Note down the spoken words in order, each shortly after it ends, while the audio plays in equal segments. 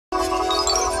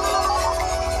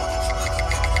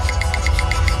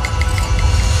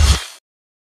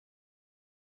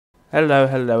Hello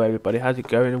everybody, how's it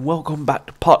going? And welcome back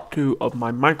to part 2 of my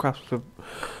Minecraft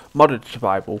modded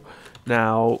survival.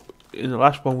 Now, in the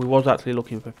last one we was actually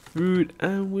looking for food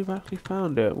and we've actually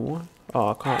found it. What?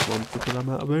 Oh, I can't run because I'm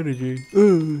out of energy.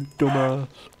 Dumbass.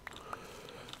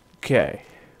 Okay,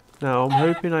 now I'm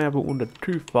hoping I haven't wandered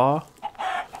too far.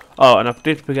 Oh, and I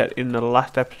did forget in the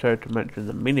last episode to mention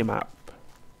the minimap.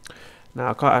 Now,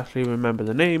 I can't actually remember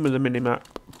the name of the minimap,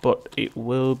 but it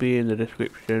will be in the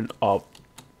description of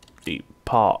the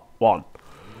part 1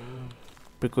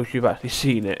 because you've actually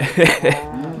seen it.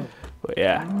 But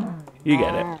yeah, you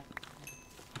get it.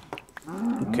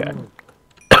 Okay.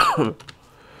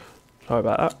 Sorry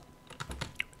about that.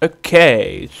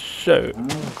 Okay, so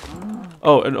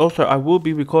oh, and also I will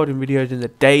be recording videos in the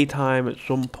daytime at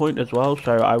some point as well,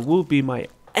 so I will be my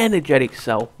energetic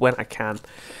self when I can.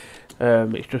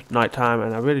 It's just night time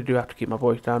and I really do have to keep my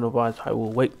voice down, otherwise I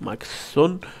will wake my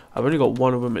son. I've only got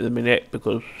one of them at the minute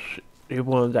because the other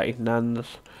one's at his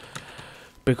nan's,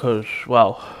 because,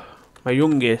 well, my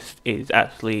youngest is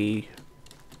actually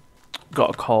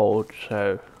got a cold,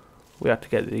 so we have to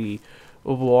get the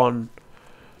other one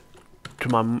to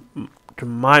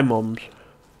my mum's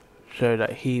so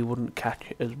that he wouldn't catch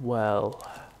it as well.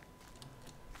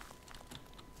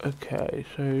 Okay,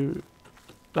 so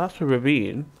that's a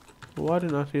ravine. Why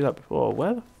didn't I see that before?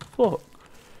 Where the fuck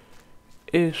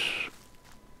is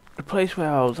the place where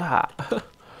I was at?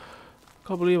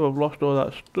 Can't believe I've lost all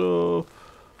that stuff.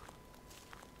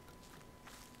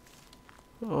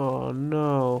 Oh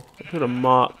no, I should have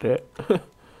marked it.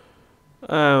 We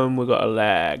got a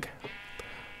lag.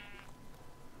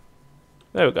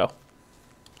 There we go.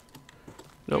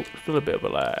 Nope, still a bit of a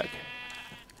lag.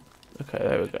 Okay,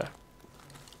 there we go.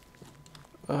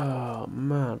 Oh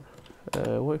man.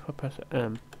 What if I press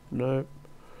M? No.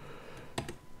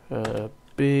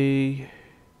 B.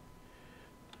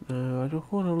 No, I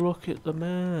just want to look at the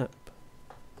map.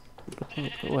 Just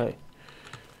look away.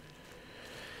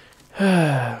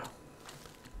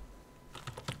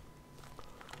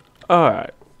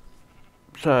 Alright.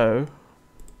 So,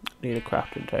 need a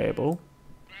crafting table.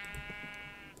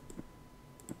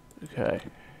 Okay.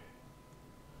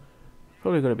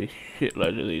 Probably gonna be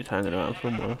shitloads of these hanging around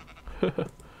somewhere.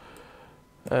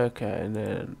 Okay, and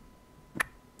then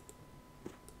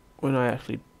when I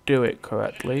actually do it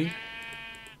correctly,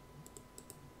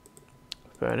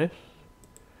 furnace.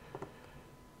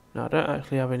 Now I don't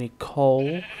actually have any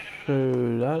coal,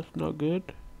 so that's not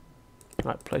good.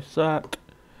 Right, place that,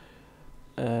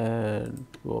 and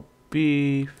more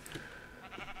beef,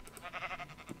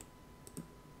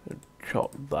 and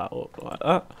chop that up like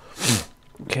that.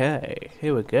 Okay,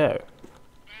 here we go.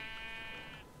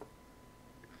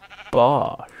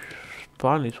 Bosh,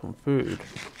 finally some food.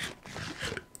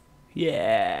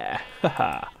 Yeah,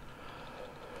 haha.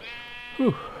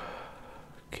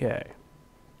 Okay.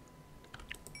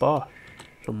 Bosh,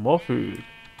 some more food.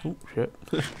 Oh shit.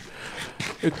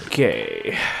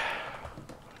 Okay.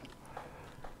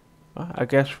 I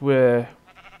guess we're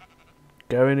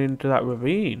going into that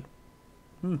ravine.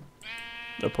 No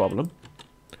problem.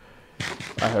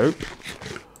 I hope.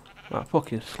 That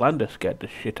fucking Slender scared the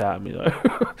shit out of me though.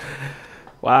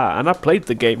 Wow, and I played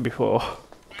the game before.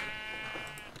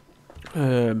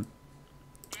 Yeah.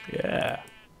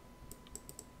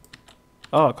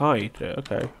 Oh, I can't eat it,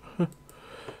 okay.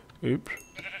 Oops.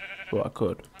 Well, I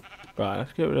could. Right,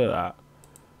 let's get rid of that.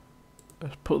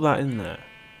 Let's put that in there.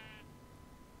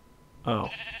 Oh.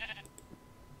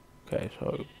 Okay,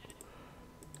 so...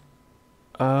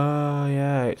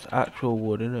 yeah, it's actual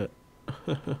wood, isn't it?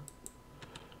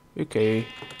 Okay.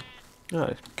 Now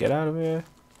let's get out of here.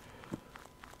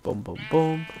 Boom, boom,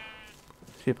 boom.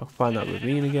 See if I can find that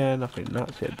ravine again. I think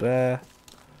that's it there.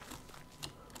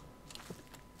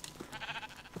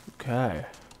 Okay.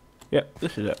 Yep,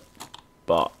 this is it.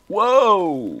 But,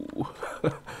 whoa!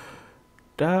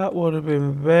 That would have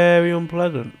been very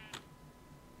unpleasant.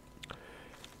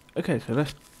 Okay, so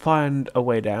let's find a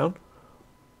way down.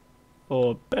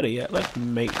 Or better yet, let's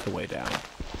make a way down.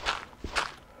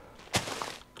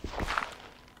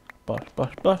 Bush,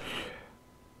 bush, bush.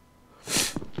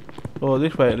 Well,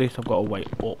 this way at least I've got a way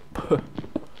up.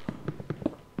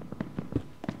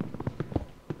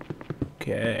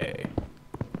 Okay.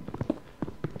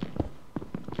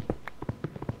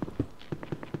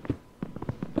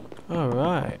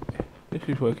 Alright. This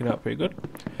is working out pretty good.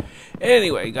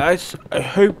 Anyway, guys, I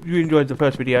hope you enjoyed the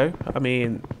first video. I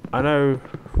mean, I know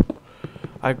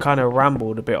I kind of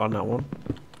rambled a bit on that one,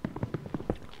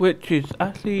 which is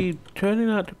actually turning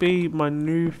out to be my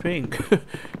new thing.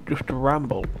 Just to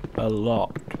ramble a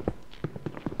lot.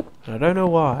 And I don't know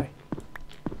why.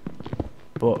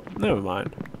 But never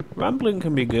mind. Rambling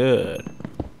can be good.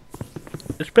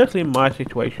 Especially in my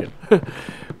situation.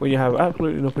 When you have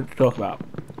absolutely nothing to talk about.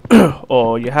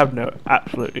 Or you have no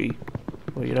absolutely...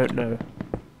 Or you don't know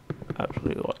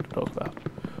absolutely what to talk about.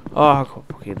 Oh,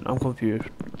 I'm confused.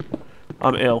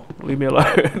 I'm ill. Leave me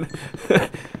alone.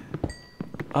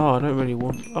 Oh, I don't really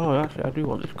want... Oh, actually, I do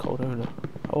want this coal, don't I?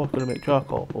 I was going to make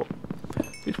charcoal, but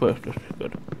this works just as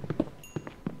good.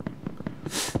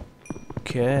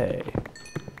 Okay.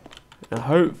 Now,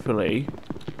 hopefully...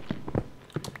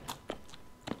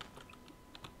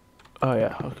 Oh,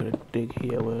 yeah, I was going to dig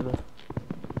here, weren't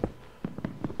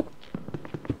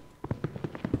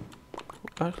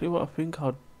I? Actually, what I think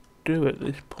I'll do at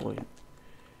this point...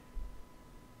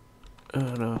 Oh,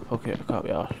 no, fuck it, I can't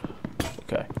be arsed.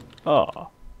 Okay.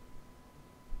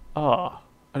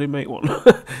 I didn't make one.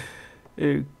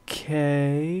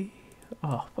 Okay.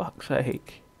 Oh, fuck's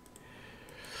sake.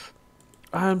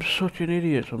 I'm such an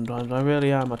idiot sometimes, I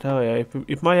really am, I tell you.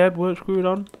 If my head weren't screwed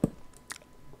on,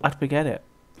 I'd forget it.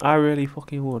 I really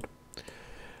fucking would.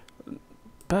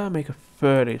 Better make a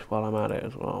furnace while I'm at it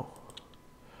as well.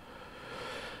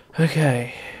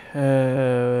 Okay.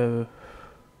 Yeah.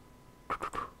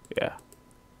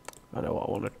 I know what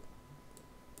I wanted.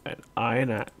 An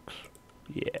iron axe.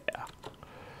 Yeah.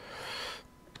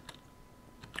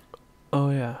 Oh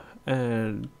yeah.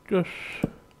 And just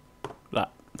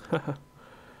that.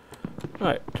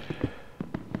 Right.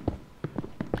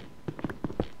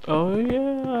 Oh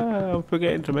yeah, I'm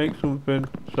forgetting to make something.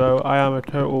 So I am a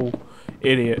total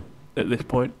idiot at this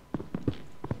point.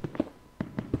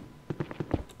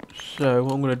 So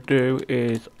what I'm going to do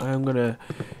is I'm going to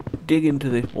dig into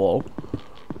this wall.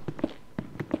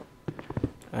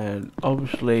 And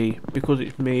obviously, because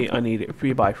it's me, I need it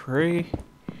 3 by 3.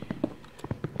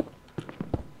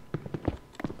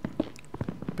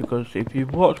 Because if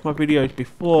you've watched my videos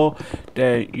before,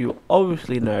 then you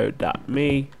obviously know that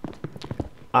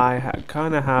I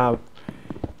kind of have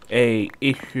a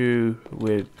issue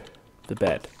with the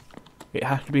bed. It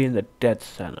has to be in the dead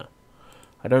center.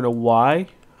 I don't know why.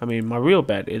 I mean, my real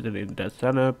bed isn't in dead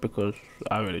center because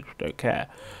I really just don't care.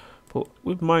 But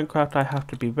with Minecraft, I have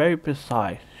to be very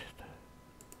precise.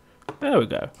 There we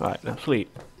go. Right, now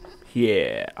sleep.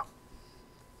 Yeah.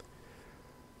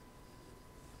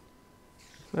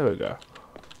 There we go.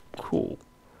 Cool.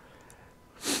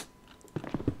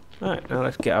 Right, now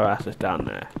let's get our asses down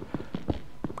there.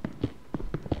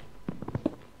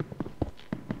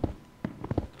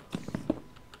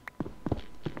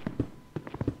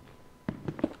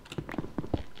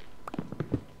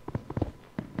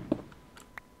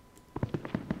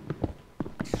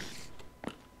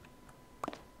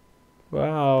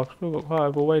 Wow, I've still got quite a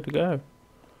way to go.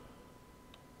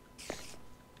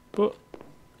 But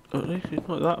at least it's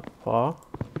not that far.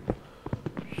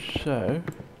 So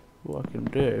what I can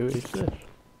do is this.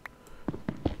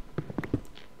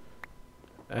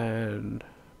 And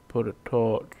put a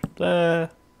torch there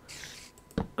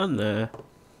and there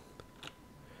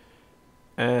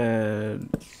and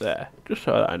there, just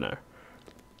so that I know.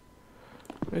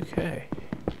 Okay.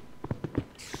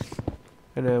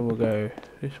 And then we'll go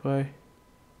this way.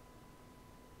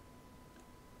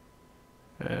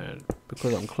 And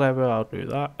because I'm clever, I'll do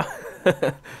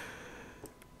that.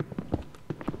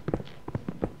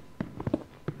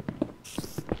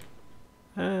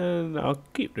 And I'll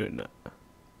keep doing that.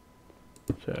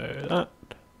 So that.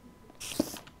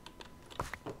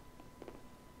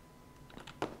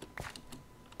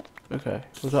 Okay,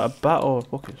 was that a bat or a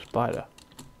fucking spider?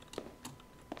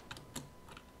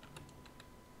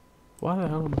 Why the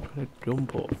hell am I trying to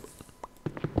jump up?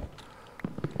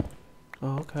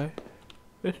 Oh, okay.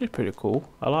 This is pretty cool.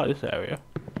 I like this area.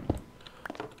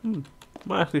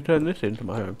 Might actually turn this into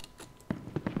my home.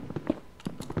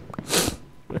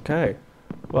 Okay.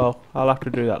 Well, I'll have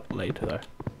to do that later though.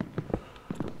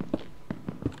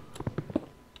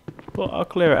 But I'll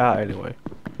clear it out anyway.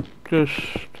 Just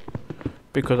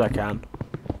because I can.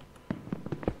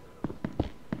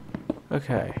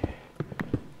 Okay.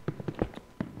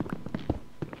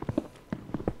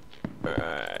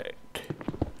 Right.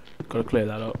 Gotta clear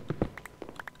that up.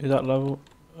 Is that level?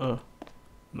 Oh.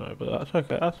 No, but that's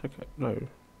okay. That's okay. No.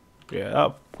 Yeah,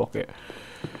 fuck it.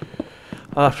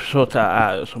 I'll have to sort that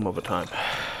out at some other time.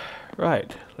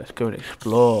 Right, let's go and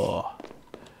explore.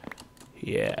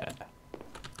 Yeah.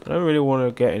 I don't really want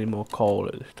to get any more coal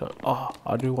at this time. Oh,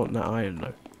 I do want that iron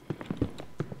though.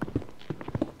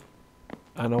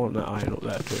 And I want that iron up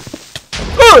there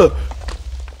too.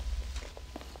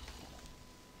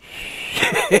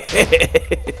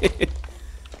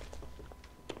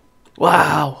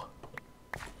 Wow.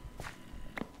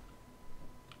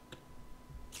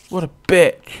 What a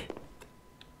bitch.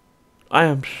 I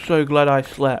am so glad I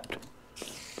slept.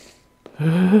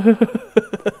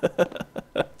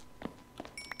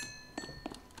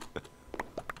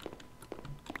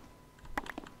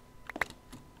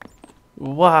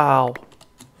 Wow.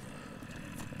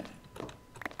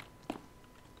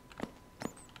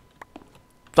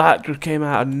 That just came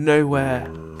out of nowhere.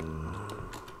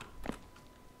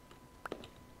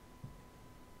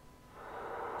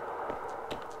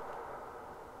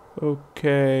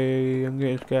 Okay, I'm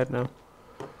getting scared now.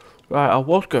 Right, I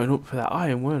was going up for that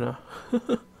iron, weren't I?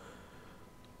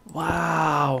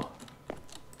 Wow.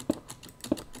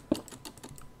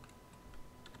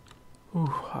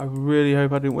 Ooh, I really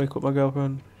hope I didn't wake up my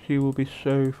girlfriend. She will be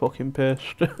so fucking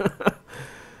pissed.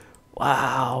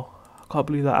 Wow. I can't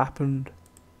believe that happened.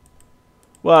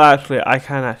 Well, actually, I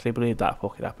can actually believe that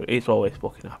fucking happened. It's always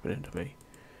fucking happening to me.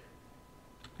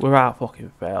 Without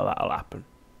fucking fail, that'll happen.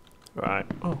 Right.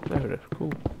 Oh, there it is.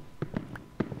 Cool.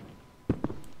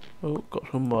 Oh, got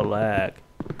some more lag.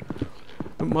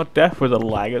 And my death with a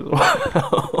lag as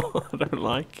well. I don't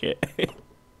like it.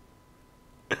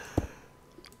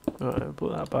 Alright,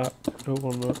 put that back. No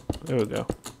one more. There we go.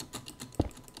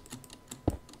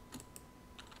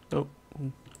 Oh,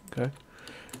 okay.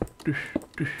 Doosh,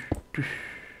 doosh, doosh.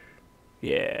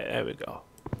 Yeah, there we go.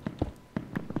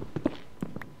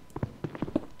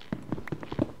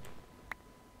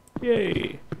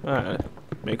 Yay! Alright,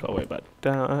 let's make our way back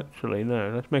down. Actually,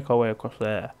 no, let's make our way across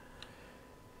there.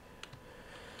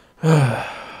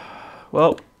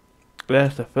 Well,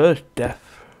 there's the first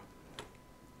death.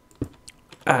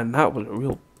 And that was a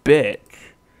real bitch.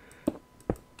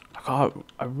 I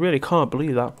really can't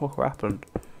believe that fucker happened.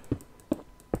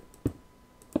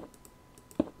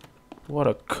 What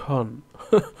a cunt.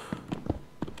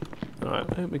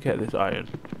 Alright, let me get this iron.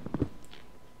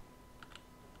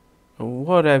 And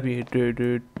whatever you do,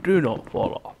 do not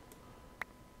fall off.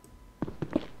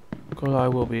 Because I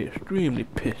will be extremely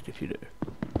pissed if you do.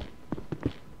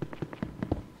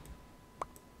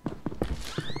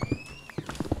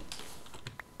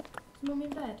 Is Mum in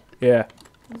bed? Yeah.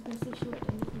 I was going to say she wanted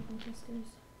anything from Tesco's.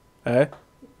 Eh?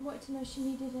 Wanted to know if she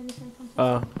needed anything from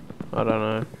Tesco's. Oh, I don't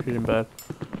know. She's in bed.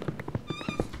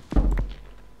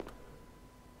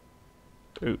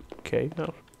 Okay, that's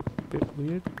a bit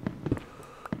weird.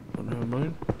 But never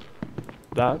mind.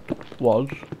 That was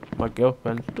my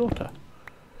girlfriend's daughter.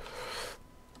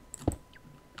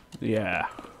 Yeah.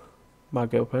 My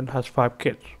girlfriend has 5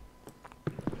 kids.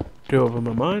 2 of them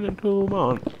are mine and 2 of them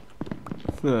aren't.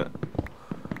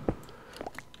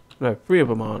 No, 3 of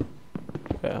them aren't.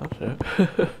 Yeah, that's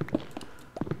it.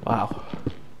 Wow.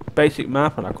 Basic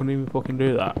math and I couldn't even fucking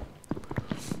do that.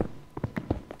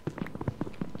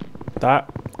 That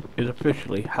is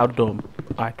officially how dumb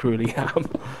I truly am.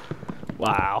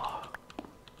 Wow.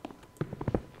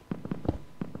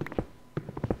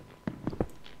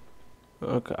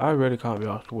 Okay, I really can't be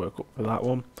asked to work up for that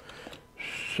one.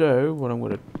 So, what I'm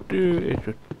going to do is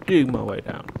just dig my way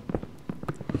down.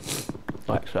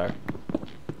 Like so.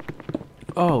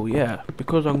 Oh yeah,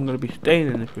 because I'm going to be staying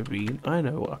in this ravine, I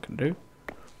know what I can do.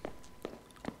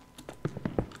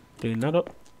 Digging that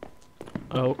up.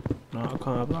 Oh, no, I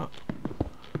can't have that.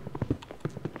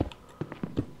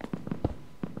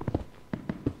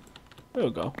 There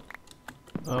we go.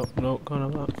 Oh, no, can't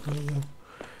have that. There we go.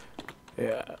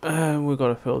 Yeah, and we've got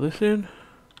to fill this in.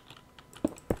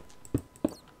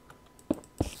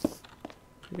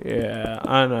 Yeah,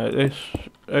 I know, this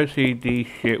OCD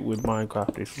shit with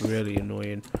Minecraft is really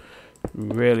annoying.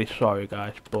 Really sorry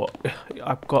guys, but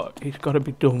it's got to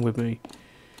be done with me.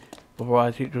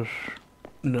 Otherwise it just,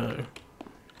 no.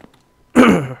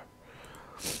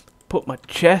 Put my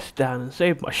chest down and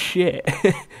save my shit.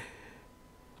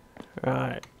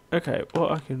 Right, okay,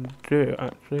 what I can do,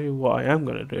 actually, what I am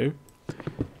going to do,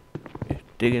 is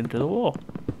dig into the wall,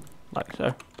 like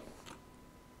so.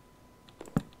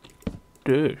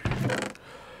 Douche.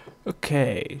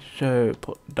 Okay, so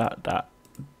put that.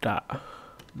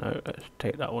 No, let's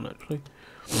take that one actually.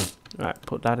 Right,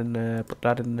 put that in there, put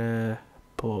that in there,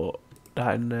 put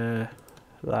that in there,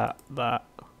 that,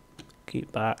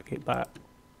 keep that, keep that,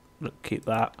 keep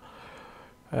that,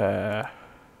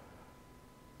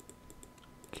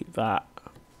 keep that.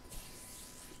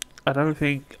 I don't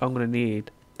think I'm going to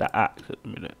need that axe at the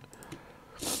minute.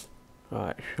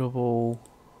 Right, shovel,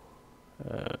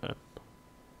 I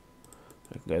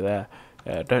can go there.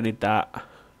 Don't need that.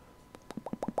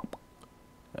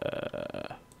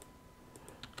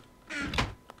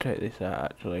 Take this out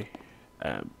actually,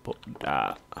 and put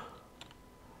that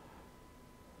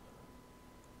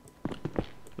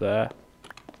there.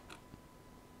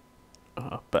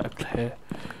 Oh, better clear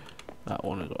that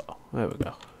one as well. There we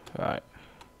go. Right.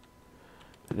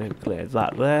 And then clear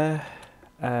that there.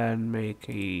 And make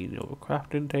another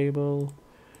crafting table.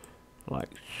 Like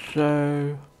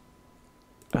so.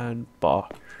 And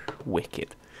bosh.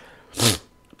 Wicked.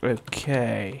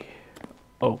 Okay.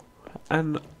 Oh.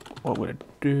 And what I'm going to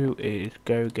do is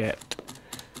go get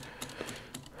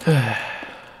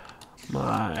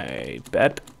my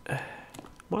bed.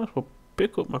 Might as well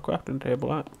pick up my crafting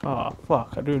table. Oh,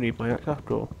 fuck. I do need my axe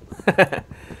after all.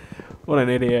 What an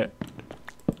idiot.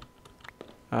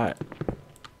 Alright.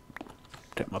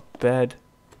 Take my bed.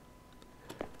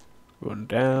 Run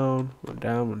down, run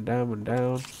down, run down, run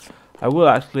down. I will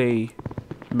actually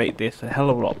make this a hell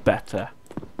of a lot better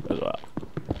as well.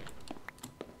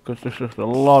 Because there's just a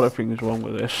lot of things wrong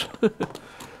with this.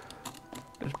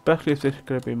 Especially if this is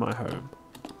going to be my home.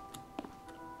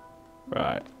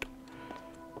 Right.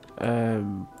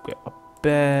 Get a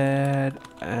bed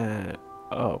and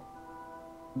oh.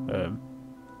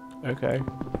 Okay.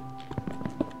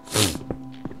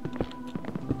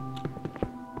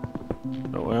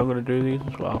 Don't worry, I'm gonna do these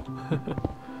as well.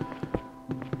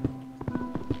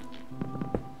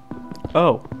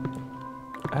 Oh.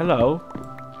 Hello.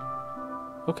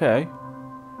 Okay.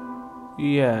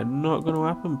 Yeah, not gonna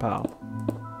happen, pal.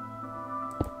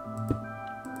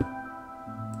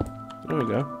 There we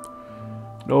go.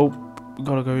 Nope.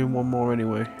 Gotta go in one more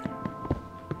anyway.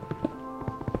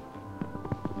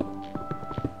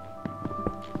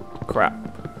 Crap.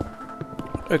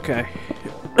 Okay.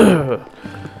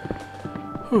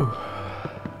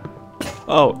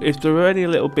 Oh, if there are any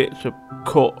little bits of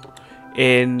cut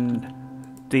in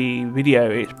the video,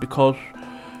 it's because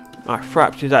my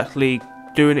Fraps is actually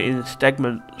doing it in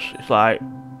segments. It's like,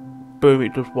 boom,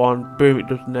 it does one, boom, it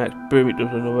does the next, boom, it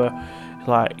does another. It's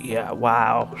like, yeah,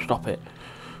 wow, stop it.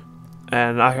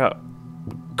 And I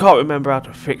can't remember how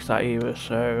to fix that either,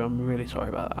 so I'm really sorry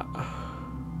about that.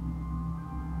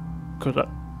 Because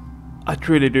I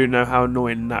truly do know how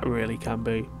annoying that really can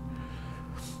be.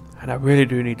 And I really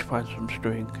do need to find some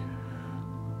string.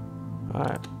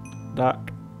 Alright, that.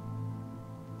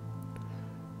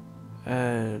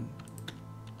 And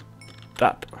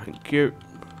that, thank you.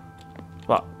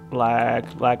 What? Lag.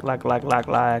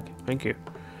 Thank you.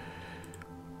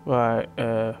 Right,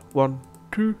 1,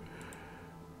 2.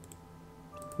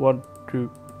 1,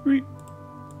 2, 3.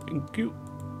 Thank you.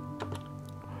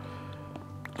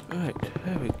 Right,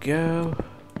 there we go.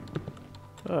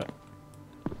 Alright.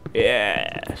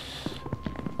 Yes.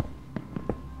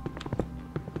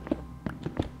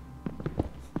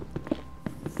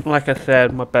 Like I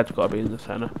said, my bed's got to be in the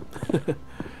center.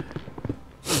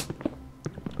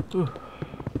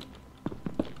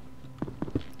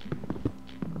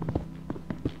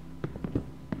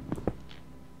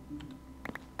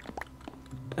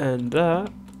 And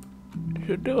that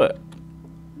should do it.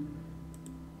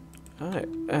 Alright,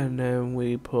 and then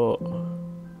we put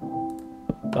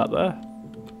that there.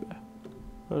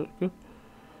 That's good.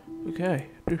 Okay.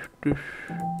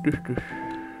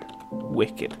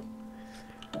 Wicked.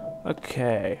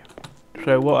 Okay.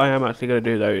 So what I am actually going to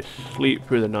do though is sleep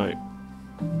through the night.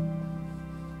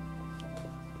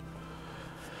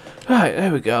 Right,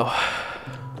 there we go.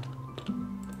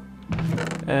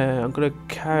 I'm going to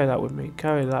carry that with me.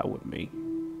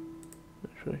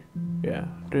 Actually, yeah,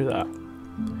 do that.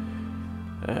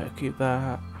 Keep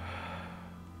that.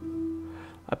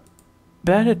 I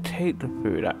better take the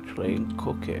food actually and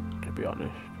cook it, to be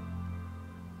honest.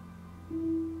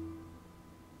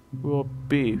 Raw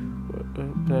beef.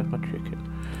 There's my chicken.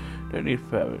 Don't need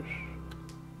feathers.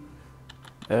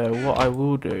 What I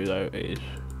will do though is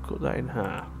cut that in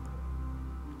half.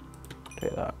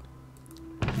 Take that.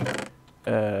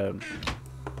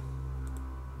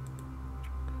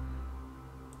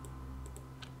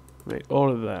 Make all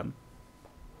of them.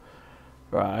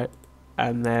 Right.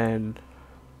 And then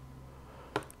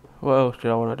what else do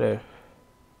I want to do?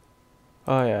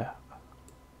 Oh yeah.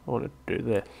 I want to do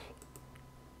this.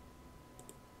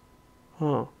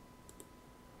 Huh.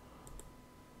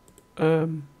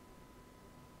 Oh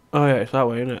yeah, it's that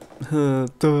way, isn't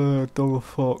it? Duh,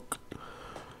 fuck.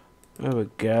 There we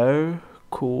go.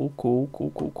 Cool.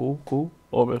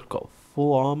 Almost got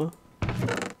full armor.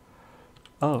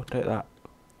 Oh, take that.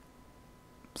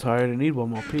 Sorry, I only need one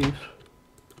more piece.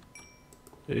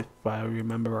 If I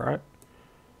remember right.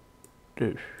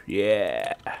 Dude,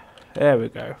 yeah. There we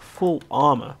go. Full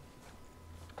armor.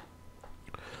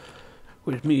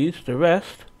 Which means the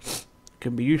rest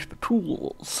can be used for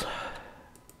tools.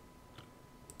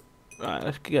 Right,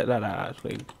 let's get that out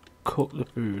actually. Cook the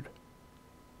food.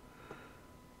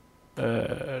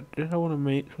 Did I want to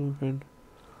make something?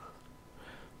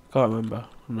 Can't remember.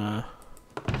 Nah.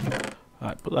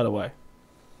 Alright, put that away.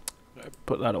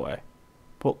 Put that away.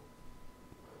 Put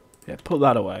Yeah, put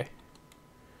that away.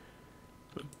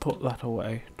 Put that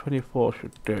away. 24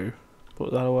 should do.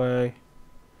 Put that away.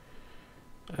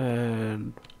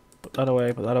 And put that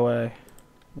away, put that away.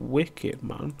 Wicked,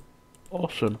 man.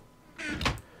 Awesome.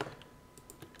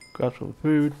 Grab some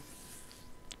food.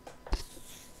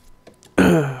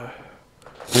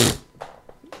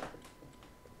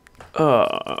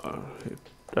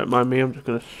 Don't mind me, I'm just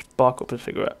gonna spark up a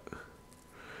cigarette.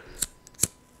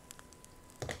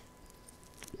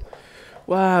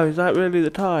 Wow, is that really the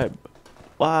time?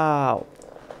 Wow.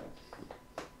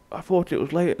 I thought it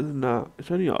was later than that.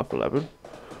 It's only half 11.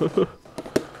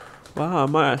 Wow, I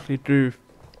might actually do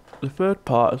the third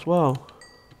part as well.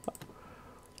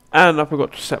 And I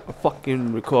forgot to set my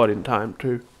fucking recording time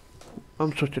too.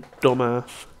 I'm such a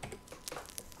dumbass.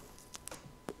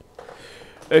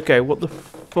 Okay, what the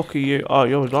fuck are you? Oh,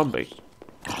 you're a zombie.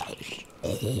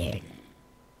 Okay,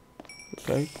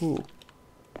 cool.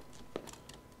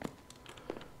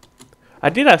 I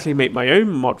did actually make my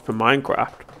own mod for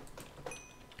Minecraft,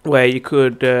 where you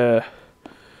could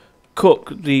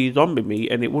cook the zombie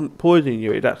meat and it wouldn't poison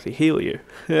you, it'd actually heal you.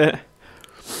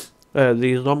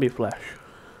 The zombie flesh.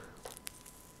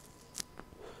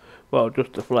 Well,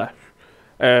 just the flesh.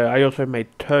 I also made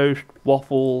toast,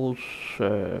 waffles,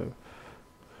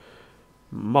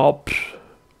 mobs,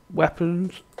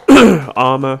 weapons,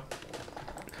 armor.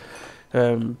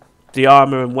 The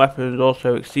armor and weapons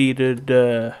also exceeded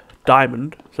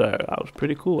diamond, so that was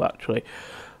pretty cool actually.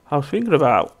 I was thinking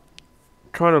about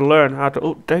trying to learn how to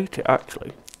update it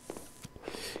actually.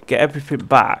 Get everything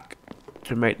back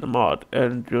to make the mod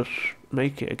and just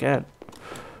make it again.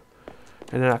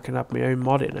 And then I can have my own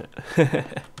mod in it.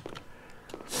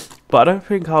 But I don't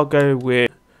think I'll go with...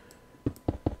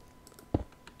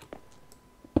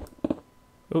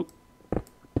 Oh.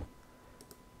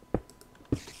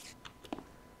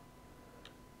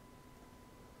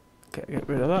 Okay, get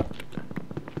rid of that.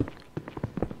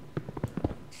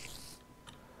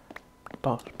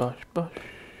 Bosh, bosh, bosh.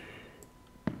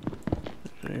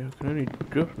 So I can only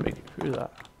just make it through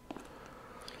that.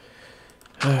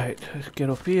 Alright, let's get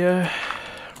up here.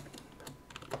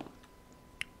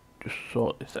 Just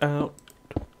sort this out.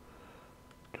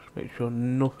 Just make sure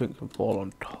nothing can fall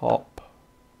on top.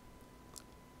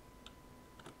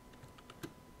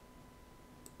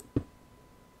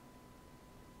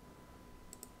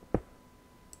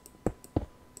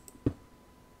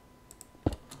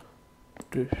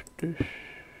 This.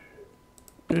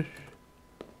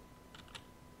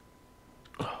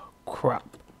 Oh, crap.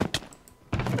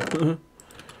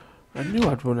 I knew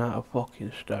I'd run out of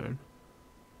fucking stone.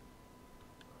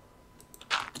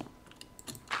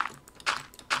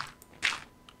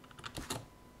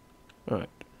 Right.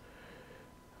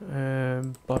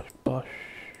 Bosh, bosh,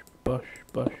 bosh,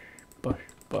 bosh, bosh,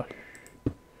 bosh,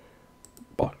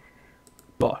 bosh,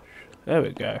 bosh. There we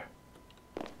go.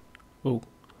 Oh,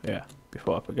 yeah.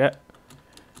 Before I forget,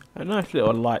 a nice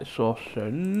little light source, so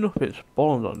nothing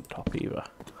spawns on top either.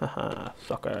 Haha,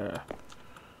 sucker.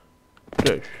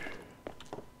 Douche.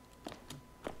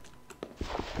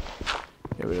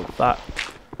 Get rid of that.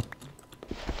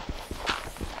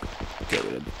 Get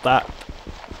rid of that.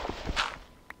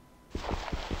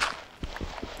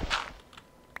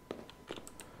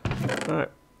 Right.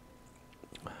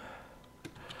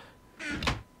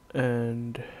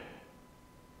 And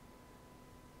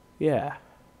yeah.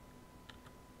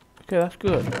 Okay, that's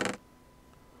good.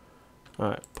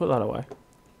 Alright, put that away.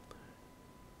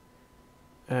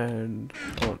 And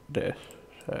I want this.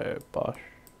 So bosh.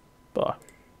 Bosh.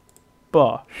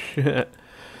 Bosh.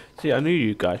 See, I knew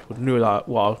you guys would know that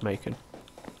what I was making.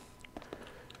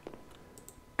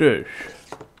 Douche.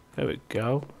 There we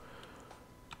go.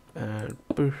 And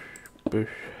bush, bush.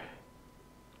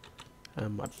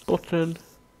 And my button.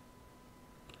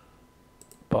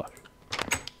 Bosh.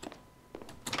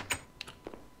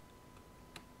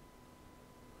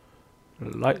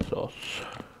 Light source.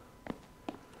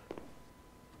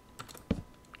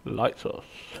 Light source.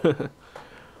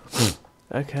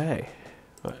 Okay.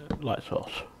 Right, light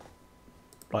source.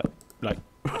 Light.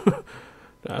 Don't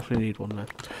actually need one there.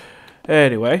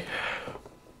 Anyway.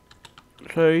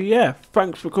 So yeah,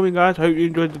 thanks for coming guys. I hope you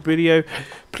enjoyed the video.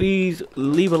 Please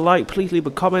leave a like, please leave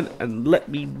a comment and let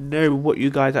me know what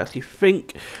you guys actually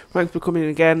think. Thanks for coming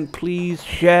again. Please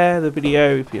share the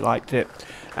video if you liked it.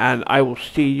 And I will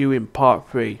see you in part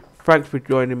 3. Thanks for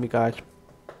joining me guys.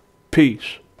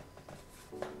 Peace.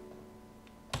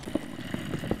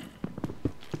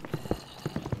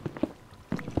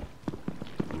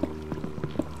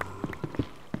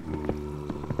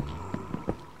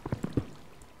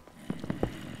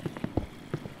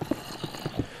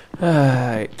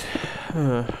 Alright.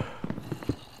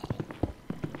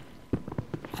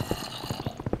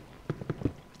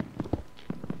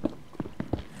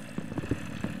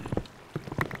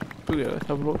 Okay, let's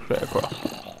have a look straight across.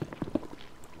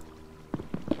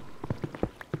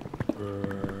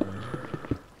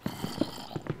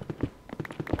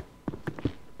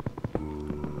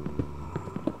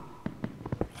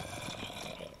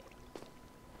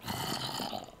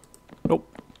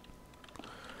 Nope.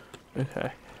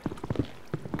 Okay.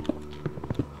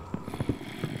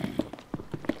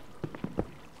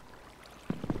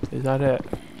 Is that it?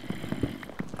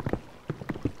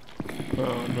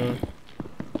 Oh no.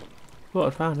 Thought I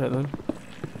found it then.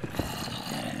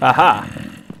 Aha!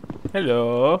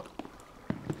 Hello!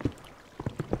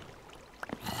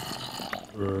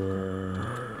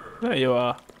 There you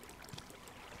are.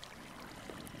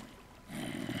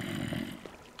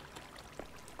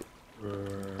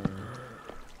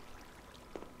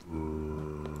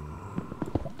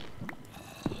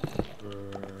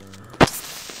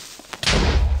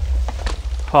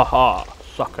 Haha,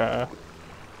 sucker.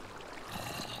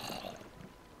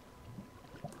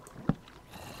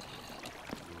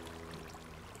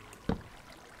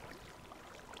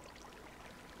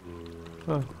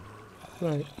 Oh,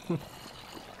 right.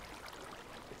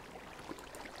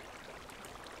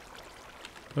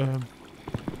 um.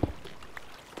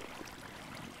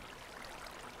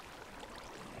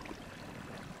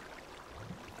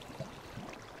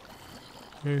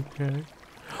 Okay.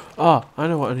 Ah, I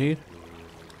know what I need.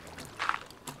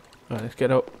 Right, let's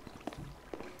get up.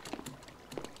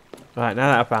 Right,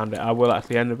 now that I found it, I will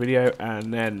actually end the video,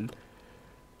 and then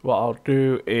what I'll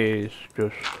do is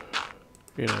just,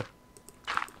 you know,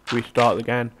 restart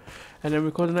again, and then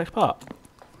record the next part.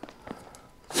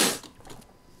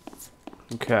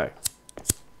 Okay.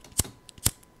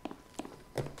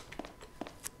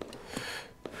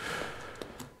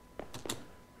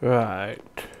 Right.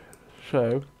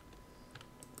 So,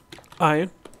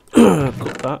 iron.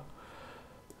 Cook that.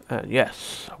 And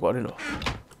yes, I've got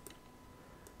enough.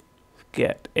 Let's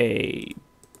get a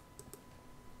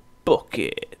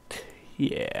bucket.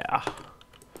 Yeah.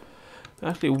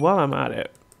 Actually, while I'm at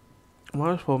it, I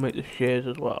might as well make the shears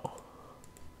as well.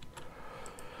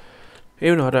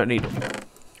 Even though I don't need them.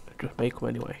 Just make them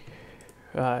anyway.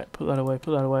 Right, put that away,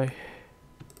 put that away.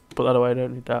 Put that away, I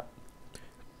don't need that.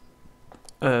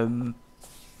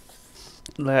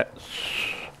 Let's...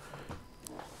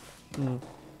 I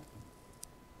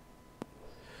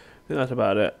think that's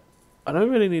about it. I don't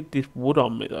really need this wood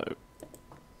on me though.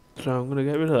 So I'm going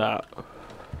to get rid of that.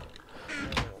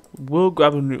 We'll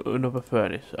grab another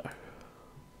furnace though.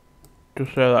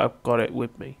 Just so that I've got it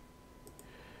with me.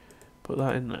 Put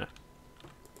that in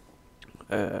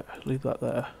there. Leave that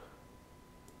there.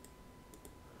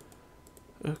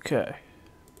 Okay.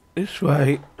 This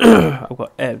way, I've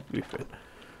got everything.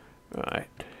 Right.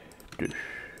 Douche.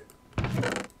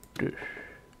 Douche.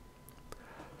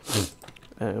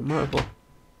 Might as well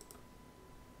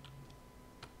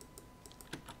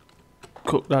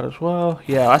cook that as well.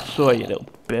 Yeah, I saw you, little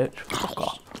bitch. Fuck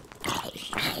off.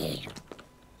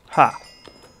 Ha.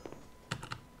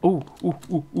 Ooh, ooh,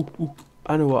 ooh, ooh, ooh.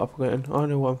 I know what I'm forgetting. I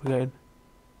know what I'm forgetting.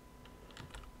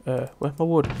 Where's my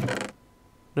wood?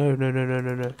 No, no, no, no,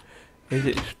 no, no. Is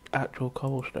it actual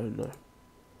cobblestone though?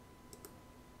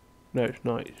 No, it's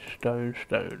not. It's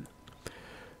stone.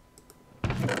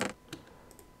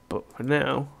 But for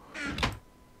now,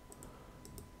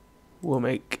 we'll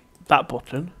make that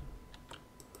button.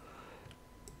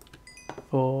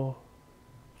 So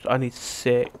I need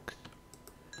 6.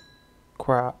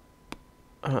 Crap.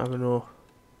 I don't have enough.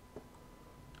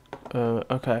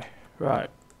 Okay, right.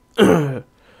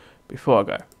 Before I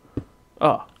go.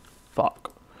 Oh,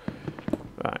 fuck.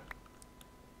 Right.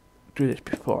 Do this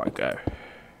before I go.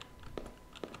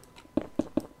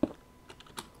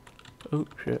 Oh,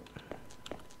 shit.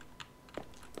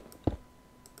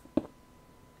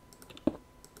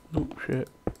 Oh, shit.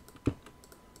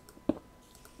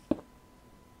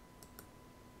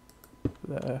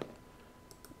 There.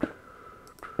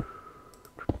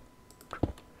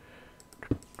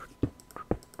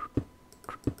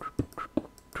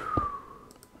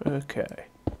 Okay.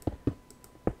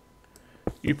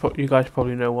 You guys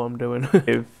probably know what I'm doing.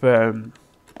 If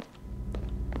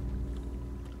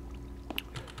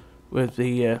with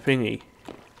the thingy,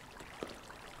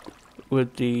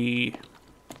 with the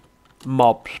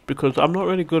mobs, because I'm not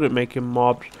really good at making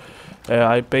mobs.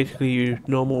 I basically use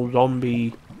normal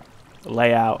zombie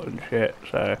layout and shit,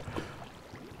 so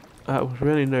that was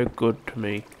really no good to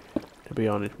me, to be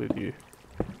honest with you.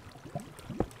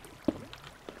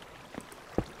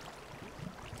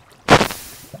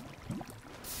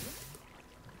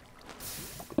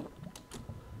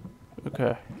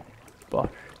 Okay, bosh.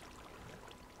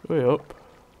 Way up.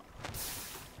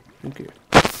 Thank you.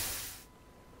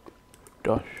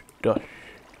 Dosh, dosh,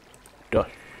 dosh.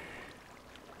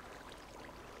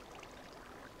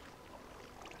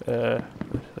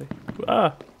 Let's see.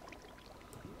 Ah!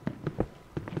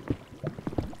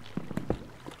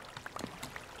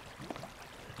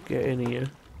 Get in here.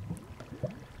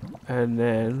 And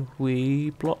then we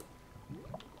block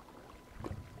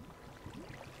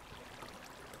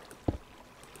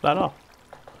that off.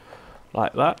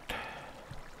 Like that.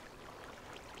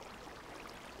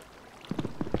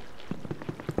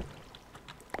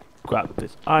 Grab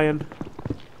this iron.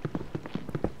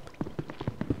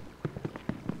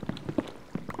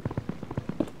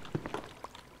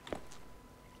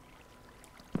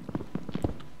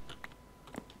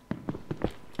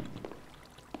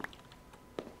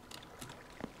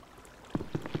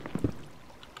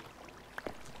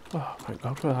 Oh, thank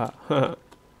God for that.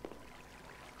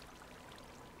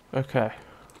 Okay.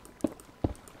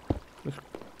 Let's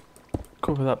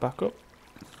cover that back up.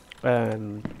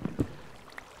 And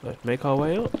let's make our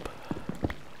way up.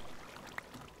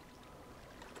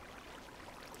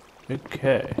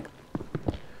 Okay.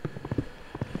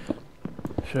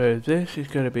 So this is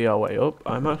going to be our way up.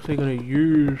 I'm actually going to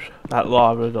use that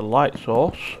lava as a light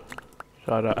source,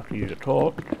 so I don't have to use a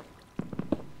torch.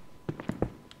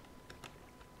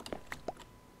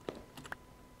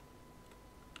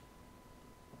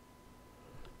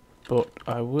 But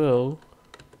I will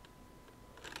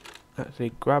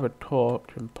actually grab a torch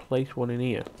and place one in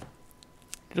here,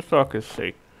 just so I can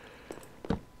see.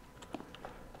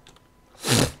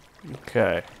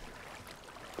 Okay.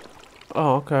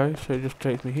 Oh, okay, so it just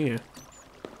takes me here.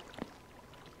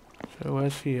 So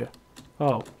where's here?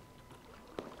 Oh.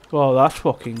 Well, that's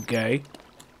fucking gay.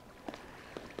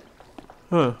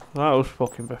 Huh, that was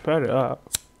fucking pathetic, that.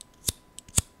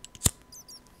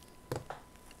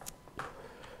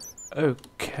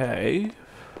 Okay.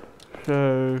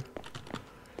 So,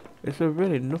 is there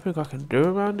really nothing I can do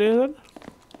around here then?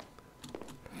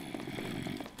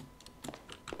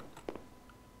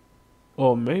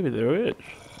 Or maybe there is.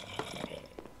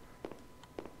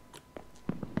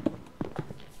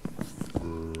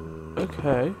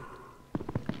 Okay.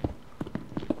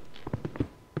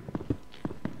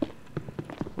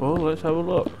 Well, let's have a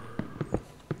look.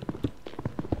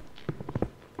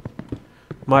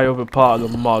 My other part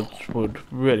of the mods would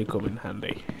really come in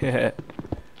handy.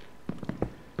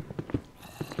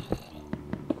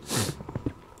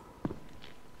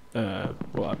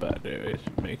 What I better do is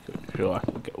make sure I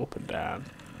can get up and down.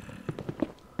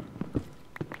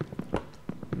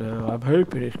 Now, I'm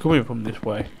hoping it's coming from this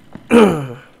way.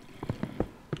 There's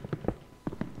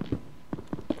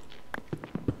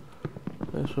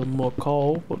some more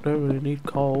coal, but don't really need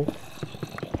coal.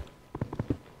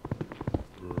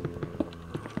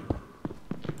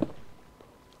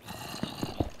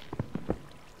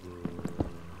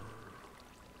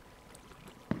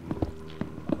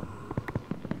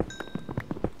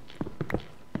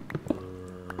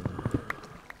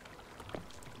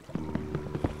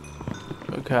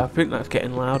 Okay, I think that's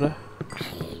getting louder.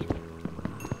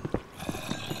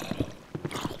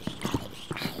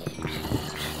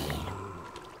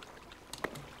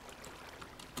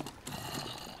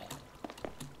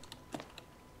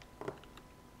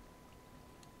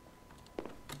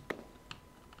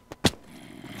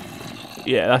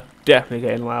 Yeah, that's definitely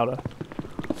getting louder.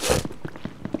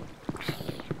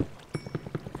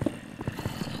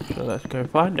 So let's go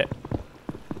find it.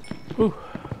 Whew.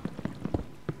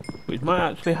 Which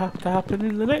might actually have to happen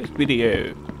in the next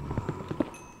video.